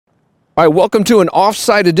All right, welcome to an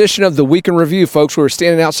off-site edition of the Week in Review, folks. We're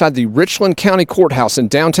standing outside the Richland County Courthouse in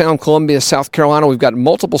downtown Columbia, South Carolina. We've got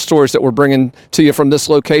multiple stories that we're bringing to you from this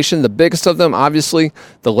location. The biggest of them, obviously,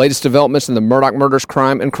 the latest developments in the Murdaugh murders,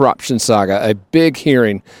 crime, and corruption saga. A big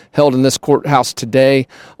hearing held in this courthouse today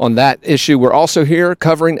on that issue. We're also here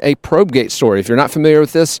covering a probegate story. If you're not familiar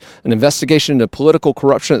with this, an investigation into political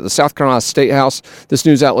corruption at the South Carolina State House. This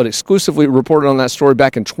news outlet exclusively reported on that story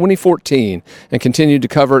back in 2014 and continued to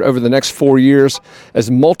cover it over the next 4 years as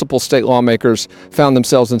multiple state lawmakers found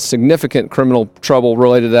themselves in significant criminal trouble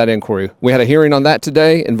related to that inquiry. We had a hearing on that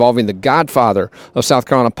today involving the godfather of South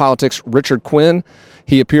Carolina politics, Richard Quinn.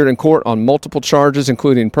 He appeared in court on multiple charges,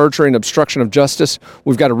 including perjury and obstruction of justice.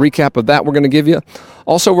 We've got a recap of that we're going to give you.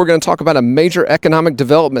 Also, we're going to talk about a major economic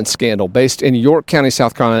development scandal based in York County,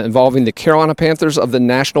 South Carolina, involving the Carolina Panthers of the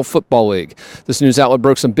National Football League. This news outlet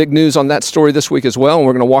broke some big news on that story this week as well, and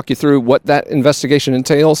we're going to walk you through what that investigation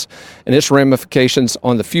entails and its ramifications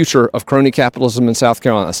on the future of crony capitalism in South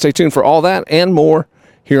Carolina. Stay tuned for all that and more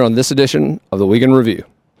here on this edition of the Week in Review.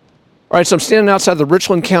 All right, so I'm standing outside the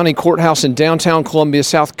Richland County Courthouse in downtown Columbia,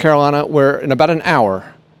 South Carolina, where in about an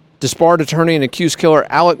hour, disbarred attorney and accused killer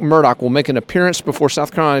Alec Murdaugh will make an appearance before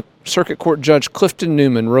South Carolina Circuit Court Judge Clifton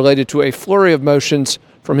Newman related to a flurry of motions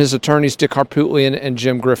from his attorneys Dick Harpootlian and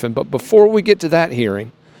Jim Griffin. But before we get to that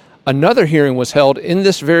hearing, another hearing was held in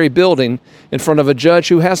this very building in front of a judge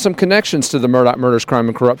who has some connections to the Murdaugh murders, crime,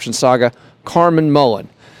 and corruption saga, Carmen Mullen.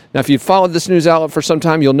 Now, if you've followed this news outlet for some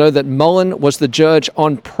time, you'll know that Mullen was the judge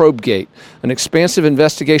on Probegate, an expansive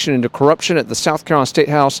investigation into corruption at the South Carolina State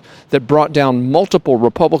House that brought down multiple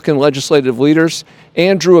Republican legislative leaders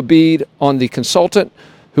and drew a bead on the consultant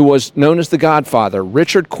who was known as the Godfather,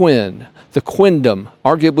 Richard Quinn, the Quindom,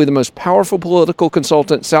 arguably the most powerful political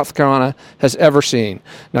consultant South Carolina has ever seen.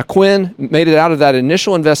 Now, Quinn made it out of that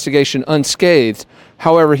initial investigation unscathed.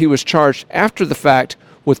 However, he was charged after the fact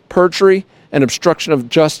with perjury and obstruction of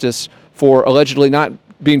justice for allegedly not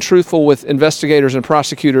being truthful with investigators and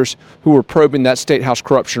prosecutors who were probing that State House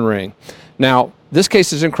corruption ring. Now, this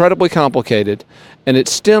case is incredibly complicated, and it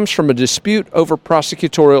stems from a dispute over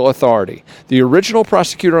prosecutorial authority. The original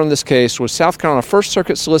prosecutor on this case was South Carolina First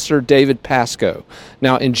Circuit Solicitor David Pascoe.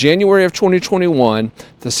 Now, in January of 2021,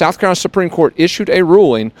 the South Carolina Supreme Court issued a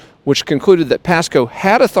ruling which concluded that Pascoe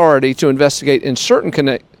had authority to investigate in certain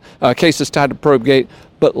cases tied to Probegate,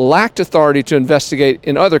 but lacked authority to investigate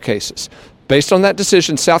in other cases. Based on that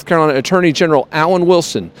decision, South Carolina Attorney General Alan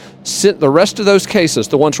Wilson sent the rest of those cases,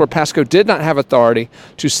 the ones where Pascoe did not have authority,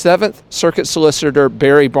 to 7th Circuit Solicitor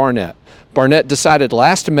Barry Barnett. Barnett decided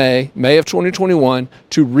last May of 2021,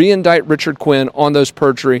 to re-indict Richard Quinn on those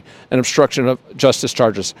perjury and obstruction of justice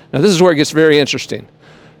charges. Now, this is where it gets very interesting.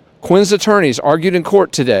 Quinn's attorneys argued in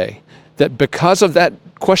court today that because of that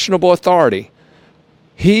questionable authority,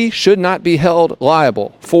 he should not be held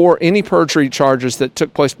liable for any perjury charges that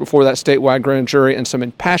took place before that statewide grand jury, and some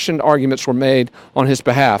impassioned arguments were made on his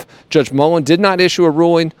behalf. Judge Mullen did not issue a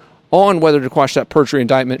ruling on whether to quash that perjury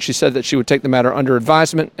indictment. She said that she would take the matter under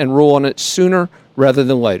advisement and rule on it sooner rather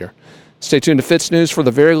than later. Stay tuned to Fitz News for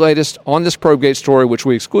the very latest on this Probegate story, which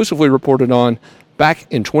we exclusively reported on back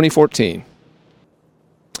in 2014.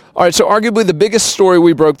 All right, so arguably the biggest story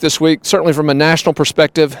we broke this week, certainly from a national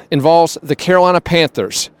perspective, involves the Carolina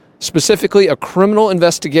Panthers, specifically a criminal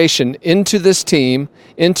investigation into this team,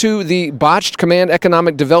 into the botched command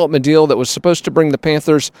economic development deal that was supposed to bring the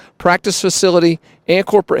Panthers' practice facility and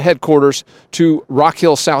corporate headquarters to Rock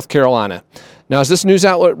Hill, South Carolina. Now, as this news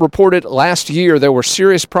outlet reported last year, there were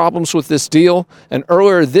serious problems with this deal, and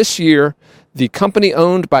earlier this year, the company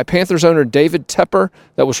owned by Panthers owner David Tepper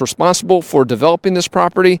that was responsible for developing this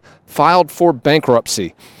property filed for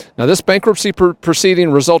bankruptcy. Now, this bankruptcy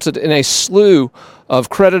proceeding resulted in a slew of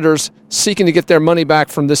creditors seeking to get their money back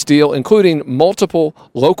from this deal, including multiple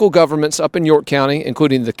local governments up in York County,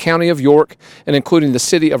 including the County of York and including the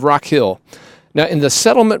city of Rock Hill. Now, in the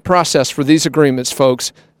settlement process for these agreements,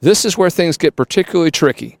 folks, this is where things get particularly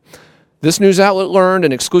tricky. This news outlet learned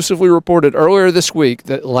and exclusively reported earlier this week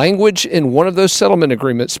that language in one of those settlement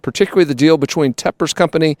agreements, particularly the deal between Tepper's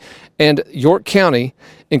company and York County,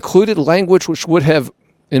 included language which would have,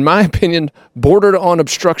 in my opinion, bordered on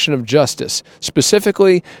obstruction of justice.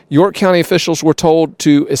 Specifically, York County officials were told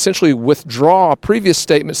to essentially withdraw previous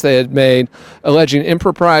statements they had made alleging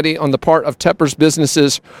impropriety on the part of Tepper's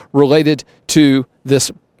businesses related to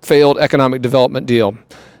this failed economic development deal.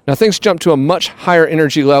 Now, things jumped to a much higher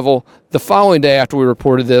energy level the following day after we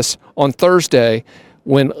reported this on Thursday,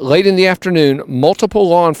 when late in the afternoon, multiple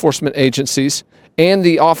law enforcement agencies and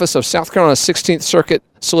the office of South Carolina's 16th Circuit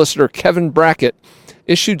Solicitor Kevin Brackett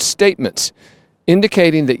issued statements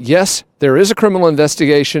indicating that, yes, there is a criminal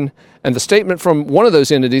investigation, and the statement from one of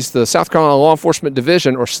those entities, the South Carolina Law Enforcement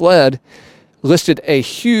Division, or SLED, listed a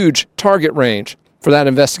huge target range for that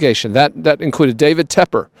investigation. That included David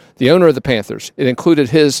Tepper, the owner of the Panthers. It included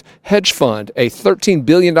his hedge fund, a $13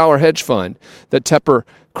 billion hedge fund that Tepper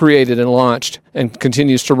created and launched and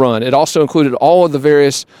continues to run. It also included all of the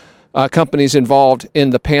various companies involved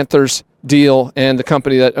in the Panthers deal and the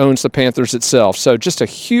company that owns the Panthers itself. So just a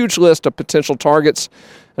huge list of potential targets.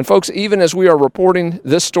 And folks, even as we are reporting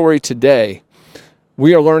this story today,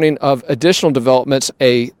 we are learning of additional developments.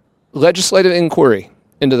 A legislative inquiry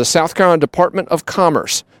into the South Carolina Department of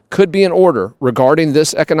Commerce could be in order regarding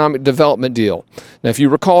this economic development deal. Now, if you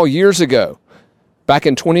recall years ago, back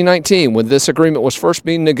in 2019, when this agreement was first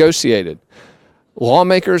being negotiated,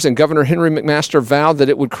 lawmakers and Governor Henry McMaster vowed that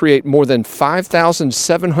it would create more than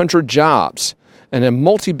 5,700 jobs and a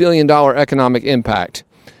multi-billion-dollar economic impact.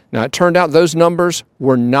 Now, it turned out those numbers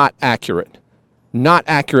were not accurate. Not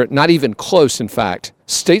accurate, not even close, in fact.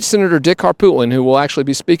 State Senator Dick Harpootlian, who we'll actually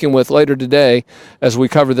be speaking with later today as we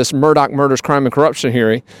cover this Murdaugh murders, crime, and corruption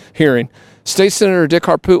hearing, State Senator Dick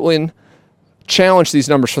Harpootlian challenged these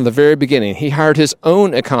numbers from the very beginning. He hired his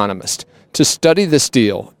own economist to study this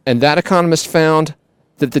deal, and that economist found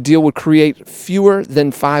that the deal would create fewer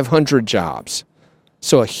than 500 jobs.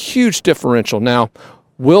 So a huge differential. Now,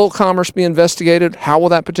 will commerce be investigated? How will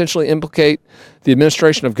that potentially implicate the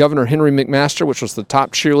administration of Governor Henry McMaster, which was the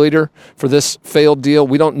top cheerleader for this failed deal?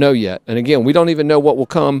 We don't know yet. And again, we don't even know what will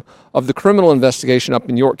come of the criminal investigation up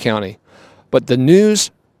in York County. But the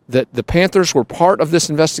news that the Panthers were part of this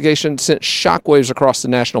investigation sent shockwaves across the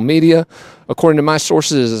national media. According to my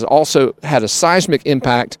sources, it also had a seismic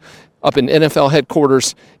impact up in NFL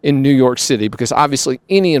headquarters in New York City, because obviously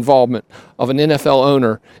any involvement of an NFL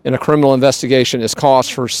owner in a criminal investigation is cause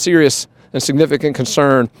for serious and significant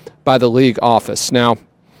concern by the league office. Now,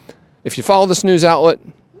 if you follow this news outlet,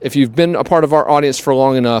 if you've been a part of our audience for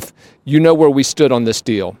long enough, you know where we stood on this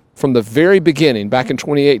deal. From the very beginning, back in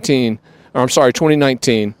 2019,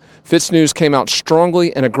 Fitz News came out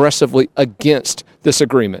strongly and aggressively against this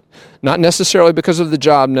agreement. Not necessarily because of the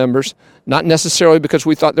job numbers, not necessarily because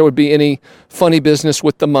we thought there would be any funny business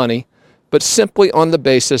with the money, but simply on the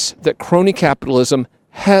basis that crony capitalism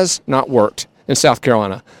has not worked in South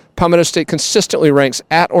Carolina. Palmetto State consistently ranks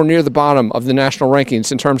at or near the bottom of the national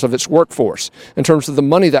rankings in terms of its workforce, in terms of the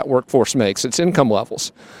money that workforce makes, its income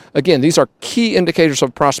levels. Again, these are key indicators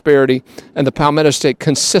of prosperity, and the Palmetto State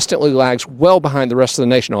consistently lags well behind the rest of the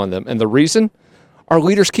nation on them. And the reason? Our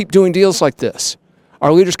leaders keep doing deals like this.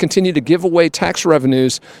 Our leaders continue to give away tax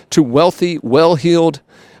revenues to wealthy, well-heeled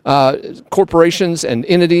corporations and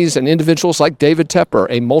entities and individuals like David Tepper,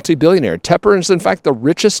 a multi-billionaire. Tepper is, in fact, the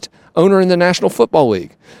richest owner in the National Football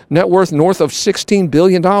League, net worth north of $16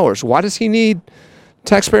 billion. Why does he need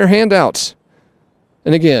taxpayer handouts?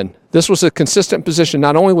 And again, this was a consistent position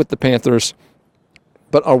not only with the Panthers,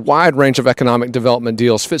 but a wide range of economic development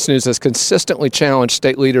deals. Fitz News has consistently challenged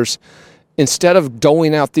state leaders, instead of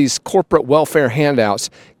doling out these corporate welfare handouts,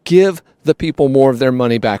 give the people more of their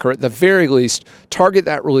money back, or at the very least, target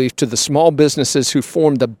that relief to the small businesses who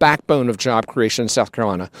form the backbone of job creation in South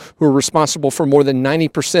Carolina, who are responsible for more than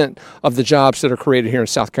 90% of the jobs that are created here in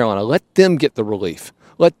South Carolina. Let them get the relief.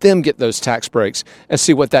 Let them get those tax breaks and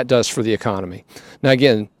see what that does for the economy. Now,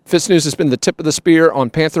 again, Fitz News has been the tip of the spear on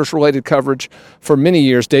Panthers-related coverage for many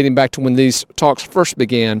years, dating back to when these talks first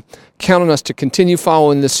began. Count on us to continue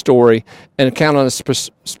following this story, and count on us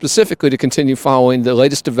specifically to continue following the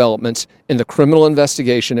latest developments in the criminal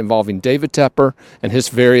investigation involving David Tepper and his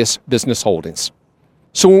various business holdings.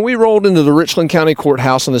 So when we rolled into the Richland County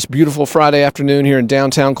Courthouse on this beautiful Friday afternoon here in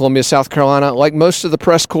downtown Columbia, South Carolina, like most of the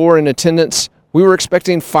press corps in attendance, we were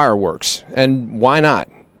expecting fireworks, and why not?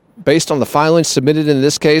 Based on the filings submitted in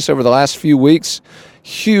this case over the last few weeks,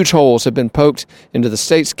 huge holes have been poked into the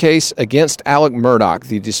state's case against Alec Murdaugh,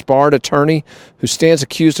 the disbarred attorney who stands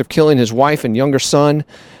accused of killing his wife and younger son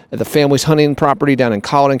at the family's hunting property down in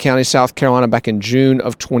Colleton County, South Carolina, back in June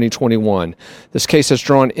of 2021. This case has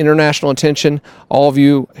drawn international attention. All of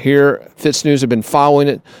you here at Fitz News have been following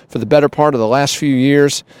it for the better part of the last few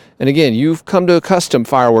years. And again, you've come to accustom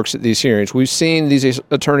fireworks at these hearings. We've seen these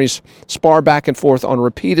attorneys spar back and forth on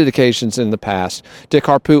repeated occasions in the past. Dick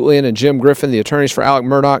Harpootlian and Jim Griffin, the attorneys for Alec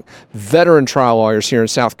Murdaugh, veteran trial lawyers here in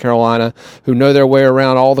South Carolina who know their way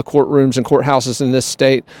around all the courtrooms and courthouses in this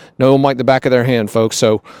state, know them like the back of their hand, folks.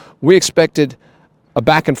 So we expected a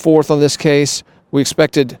back and forth on this case. We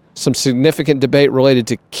expected some significant debate related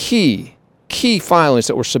to key key filings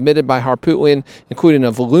that were submitted by Harpootlian, including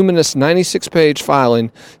a voluminous 96-page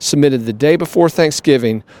filing submitted the day before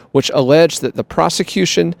Thanksgiving, which alleged that the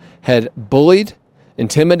prosecution had bullied,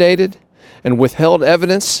 intimidated, and withheld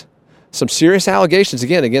evidence. Some serious allegations,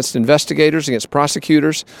 again, against investigators, against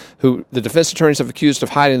prosecutors, who the defense attorneys have accused of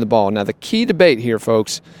hiding the ball. Now, the key debate here,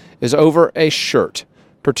 folks, is over a shirt,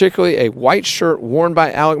 particularly a white shirt worn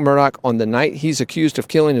by Alec Murdaugh on the night he's accused of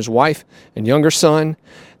killing his wife and younger son.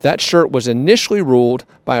 That shirt was initially ruled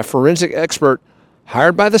by a forensic expert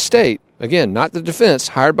hired by the state, again, not the defense,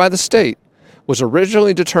 hired by the state, was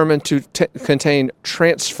originally determined to contain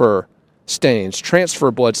transfer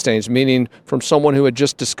blood stains, meaning from someone who had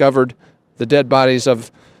just discovered the dead bodies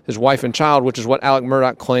of his wife and child, which is what Alec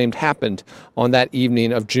Murdaugh claimed happened on that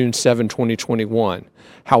evening of June 7, 2021.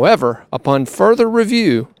 However, upon further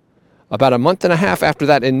review, about a month and a half after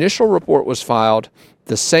that initial report was filed,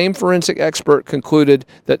 the same forensic expert concluded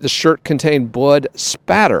that the shirt contained blood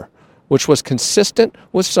spatter, which was consistent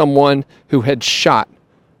with someone who had shot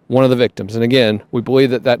one of the victims. And again, we believe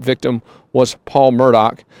that that victim was Paul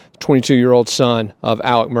Murdaugh, 22-year-old son of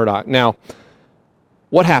Alec Murdaugh. Now,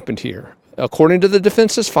 what happened here? According to the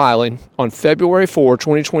defense's filing, on February 4,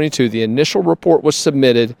 2022, the initial report was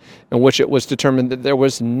submitted in which it was determined that there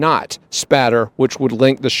was not spatter which would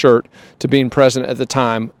link the shirt to being present at the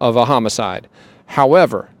time of a homicide.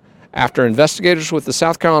 However, after investigators with the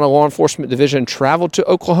South Carolina Law Enforcement Division traveled to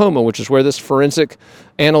Oklahoma, which is where this forensic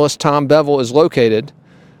analyst Tom Bevel is located,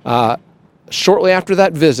 shortly after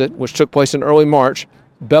that visit, which took place in early March,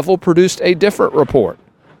 Bevel produced a different report,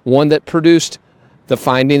 one that produced the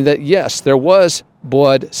finding that, yes, there was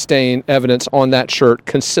blood stain evidence on that shirt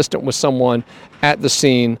consistent with someone at the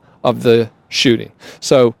scene of the shooting.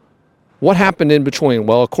 So what happened in between?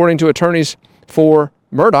 Well, according to attorneys for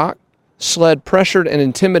Murdaugh, SLED pressured and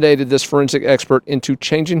intimidated this forensic expert into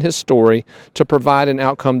changing his story to provide an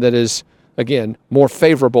outcome that is, again, more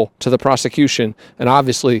favorable to the prosecution and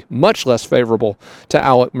obviously much less favorable to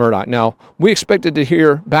Alec Murdaugh. Now, we expected to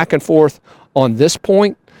hear back and forth on this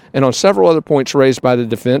point and on several other points raised by the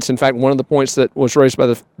defense. In fact, one of the points that was raised by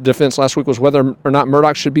the defense last week was whether or not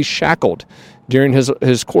Murdaugh should be shackled during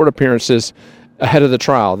his court appearances ahead of the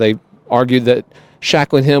trial. They argued that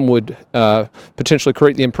shackling him would potentially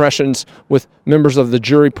create the impressions with members of the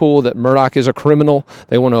jury pool that Murdaugh is a criminal.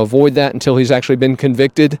 They want to avoid that until he's actually been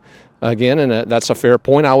convicted. Again, and that's a fair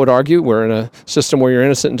point, I would argue. We're in a system where you're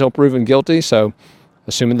innocent until proven guilty. So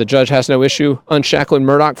assuming the judge has no issue unshackling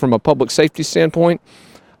Murdaugh from a public safety standpoint,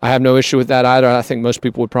 I have no issue with that either. I think most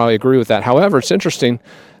people would probably agree with that. However, it's interesting.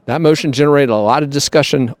 That motion generated a lot of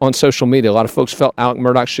discussion on social media. A lot of folks felt Alec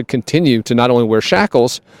Murdaugh should continue to not only wear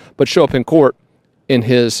shackles, but show up in court in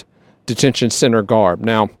his detention center garb.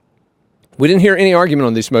 Now, we didn't hear any argument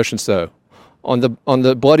on these motions, though, on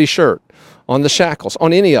the bloody shirt, on the shackles,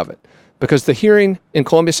 on any of it, because the hearing in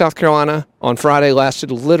Columbia, South Carolina on Friday lasted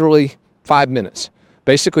literally 5 minutes.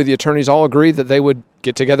 Basically, the attorneys all agreed that they would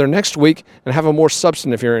get together next week and have a more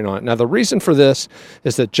substantive hearing on it. Now, the reason for this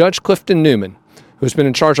is that Judge Clifton Newman, who's been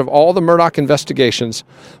in charge of all the Murdaugh investigations,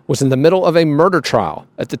 was in the middle of a murder trial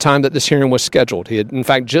at the time that this hearing was scheduled. He had, in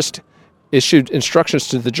fact, just issued instructions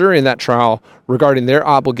to the jury in that trial regarding their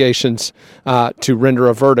obligations to render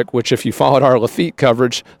a verdict, which, if you followed our Lafitte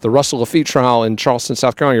coverage, the Russell Lafitte trial in Charleston,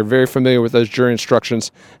 South Carolina, you're very familiar with those jury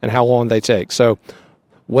instructions and how long they take. So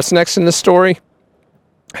what's next in this story?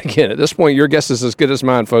 Again, at this point, your guess is as good as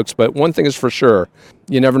mine, folks, but one thing is for sure,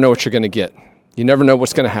 you never know what you're going to get. You never know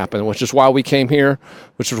what's going to happen, which is why we came here,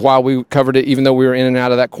 which is why we covered it, even though we were in and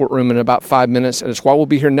out of that courtroom in about 5 minutes. And it's why we'll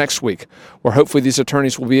be here next week, where hopefully these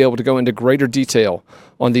attorneys will be able to go into greater detail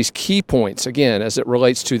on these key points, again, as it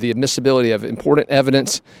relates to the admissibility of important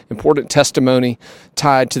evidence, important testimony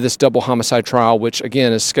tied to this double homicide trial, which,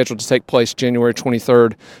 again, is scheduled to take place January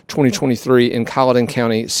 23rd, 2023 in Colleton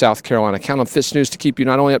County, South Carolina. Count on Fitz News to keep you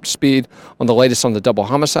not only up to speed on the latest on the double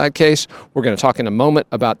homicide case. We're going to talk in a moment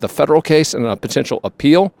about the federal case and a potential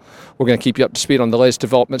appeal. We're going to keep you up to speed on the latest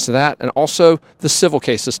developments of that, and also the civil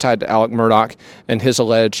cases tied to Alec Murdaugh and his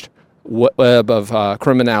alleged web of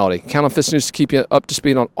criminality. Count on Fitz News to keep you up to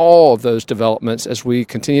speed on all of those developments as we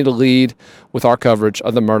continue to lead with our coverage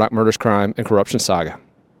of the Murdaugh murders, crime, and corruption saga.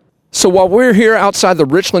 So while we're here outside the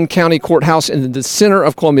Richland County Courthouse in the center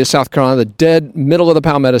of Columbia, South Carolina, the dead middle of the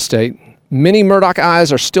Palmetto State, many Murdaugh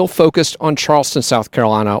eyes are still focused on Charleston, South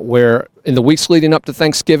Carolina, where in the weeks leading up to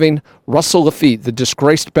Thanksgiving, Russell Lafitte, the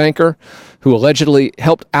disgraced banker who allegedly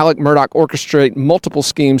helped Alec Murdaugh orchestrate multiple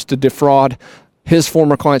schemes to defraud his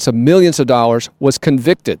former clients of millions of dollars, was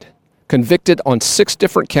convicted convicted on 6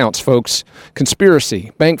 different counts, folks: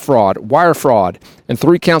 conspiracy, bank fraud, wire fraud, and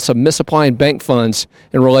 3 counts of misapplying bank funds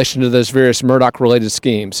in relation to those various Murdaugh-related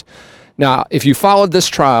schemes. Now, if you followed this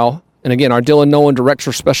trial, and again, our Dylan Nolan, Director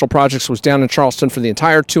of Special Projects, was down in Charleston for the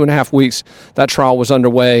entire 2.5 weeks that trial was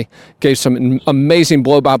underway, gave some amazing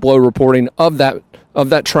blow-by-blow reporting of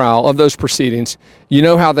that trial, of those proceedings. You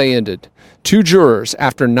know how they ended. 2 jurors,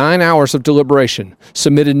 after 9 hours of deliberation,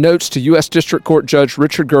 submitted notes to U.S. District Court Judge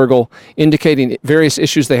Richard Gergel indicating various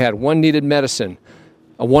issues they had. One needed medicine.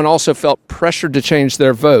 One also felt pressured to change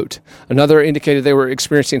their vote. Another indicated they were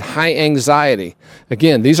experiencing high anxiety.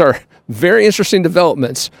 Again, these are very interesting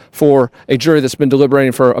developments for a jury that's been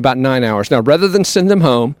deliberating for about 9 hours. Now, rather than send them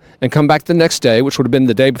home and come back the next day, which would have been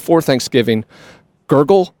the day before Thanksgiving,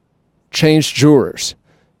 Gergel changed jurors.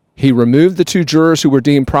 He removed the 2 jurors who were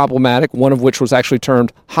deemed problematic, one of which was actually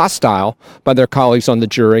termed hostile by their colleagues on the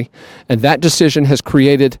jury. And that decision has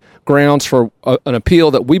created grounds for an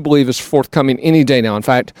appeal that we believe is forthcoming any day now. In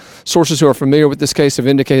fact, sources who are familiar with this case have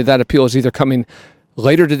indicated that appeal is either coming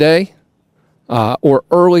later today or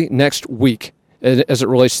early next week as it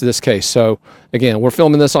relates to this case. So, again, we're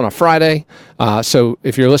filming this on a Friday. So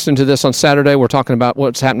if you're listening to this on Saturday, we're talking about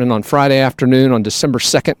what's happening on Friday afternoon on December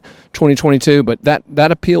 2nd, 2022. But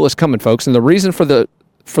that appeal is coming, folks. And the reason for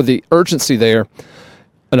the urgency there,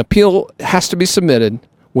 an appeal has to be submitted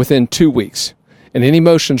within 2 weeks. And any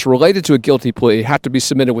motions related to a guilty plea have to be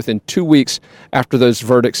submitted within 2 weeks after those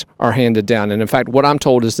verdicts are handed down. And in fact, what I'm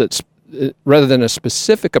told is that rather than a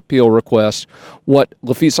specific appeal request, what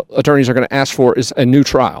Lafitte's attorneys are going to ask for is a new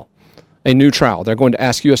trial. A new trial. They're going to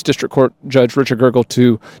ask U.S. District Court Judge Richard Gergel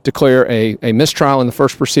to declare a mistrial in the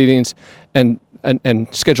first proceedings and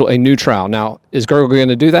schedule a new trial. Now, is Gergel going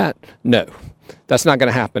to do that? No, that's not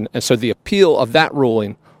going to happen. And so the appeal of that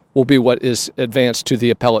ruling will be what is advanced to the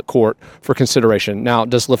appellate court for consideration. Now,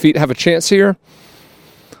 does Lafitte have a chance here?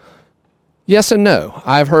 Yes and no.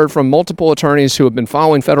 I've heard from multiple attorneys who have been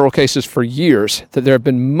following federal cases for years that there have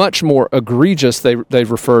been much more egregious,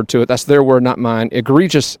 they've referred to it, that's their word, not mine,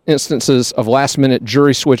 egregious instances of last-minute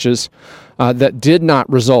jury switches that did not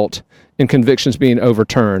result in convictions being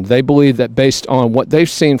overturned. They believe that based on what they've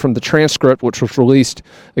seen from the transcript, which was released,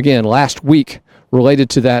 again, last week, related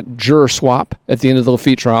to that juror swap at the end of the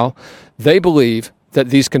Lafitte trial, they believe that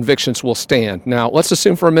these convictions will stand. Now, let's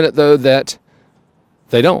assume for a minute, though, that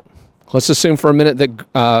they don't. Let's assume for a minute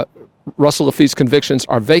that Russell Lafitte's convictions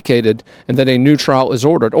are vacated and that a new trial is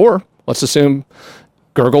ordered. Or let's assume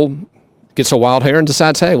Gergel gets a wild hair and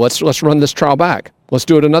decides, hey, let's run this trial back. Let's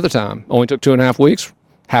do it another time. Only took 2.5 weeks,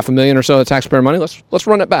 $500,000 or so of taxpayer money. Let's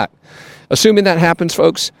run it back. Assuming that happens,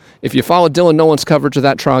 folks, if you follow Dylan Nolan's coverage of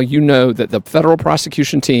that trial, you know that the federal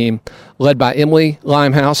prosecution team, led by Emily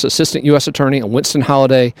Limehouse, Assistant U.S. Attorney, and Winston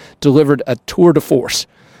Holliday, delivered a tour de force,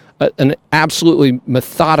 an absolutely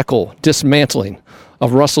methodical dismantling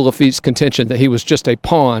of Russell Lafitte's contention that he was just a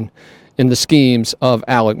pawn in the schemes of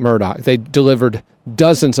Alec Murdaugh. They delivered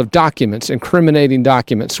dozens of documents, incriminating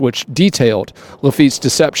documents, which detailed Lafitte's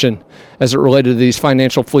deception as it related to these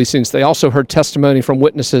financial fleecings. They also heard testimony from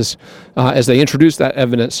witnesses as they introduced that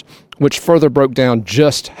evidence, which further broke down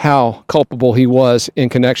just how culpable he was in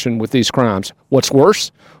connection with these crimes. What's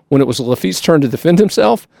worse, when it was Lafitte's turn to defend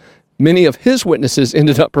himself, many of his witnesses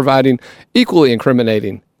ended up providing equally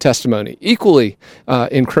incriminating testimony, equally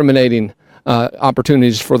incriminating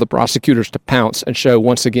opportunities for the prosecutors to pounce and show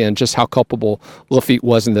once again just how culpable Lafitte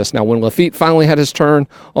was in this. Now, when Lafitte finally had his turn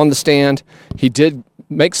on the stand, he did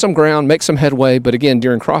make some ground, make some headway, but again,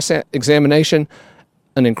 during cross-examination,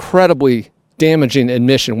 an incredibly damaging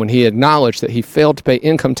admission when he acknowledged that he failed to pay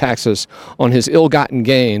income taxes on his ill-gotten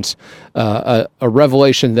gains, a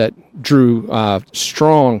revelation that drew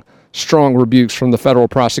strong rebukes from the federal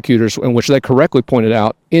prosecutors, in which they correctly pointed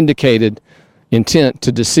out indicated intent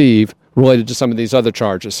to deceive related to some of these other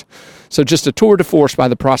charges. So just a tour de force by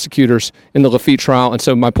the prosecutors in the Lafitte trial. And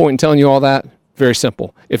so my point in telling you all that, very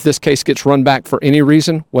simple. If this case gets run back for any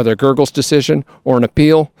reason, whether Gergel's decision or an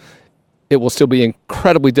appeal, it will still be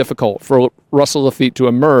incredibly difficult for Russell Lafitte to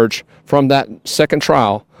emerge from that second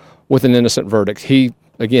trial with an innocent verdict. He,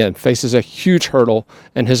 again, faces a huge hurdle,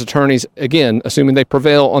 and his attorneys, again, assuming they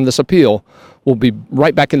prevail on this appeal, will be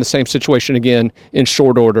right back in the same situation again in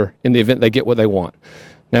short order in the event they get what they want.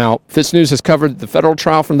 Now, Fitz News has covered the federal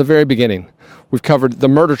trial from the very beginning. We've covered the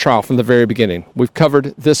murder trial from the very beginning. We've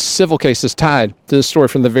covered this civil case that's tied to this story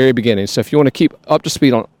from the very beginning. So if you want to keep up to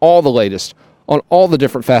speed on all the latest, on all the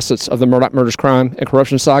different facets of the Murdaugh murders, crime, and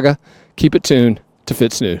corruption saga, keep it tuned to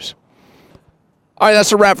Fitz News. All right,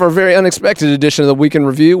 that's a wrap for a very unexpected edition of the Week in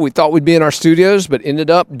Review. We thought we'd be in our studios, but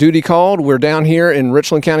ended up duty called. We're down here in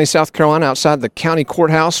Richland County, South Carolina, outside the county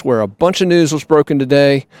courthouse, where a bunch of news was broken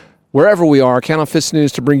today. Wherever we are, count on Fitz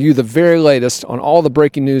News to bring you the very latest on all the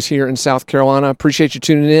breaking news here in South Carolina. Appreciate you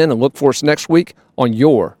tuning in, and look for us next week on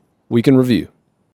your Week in Review.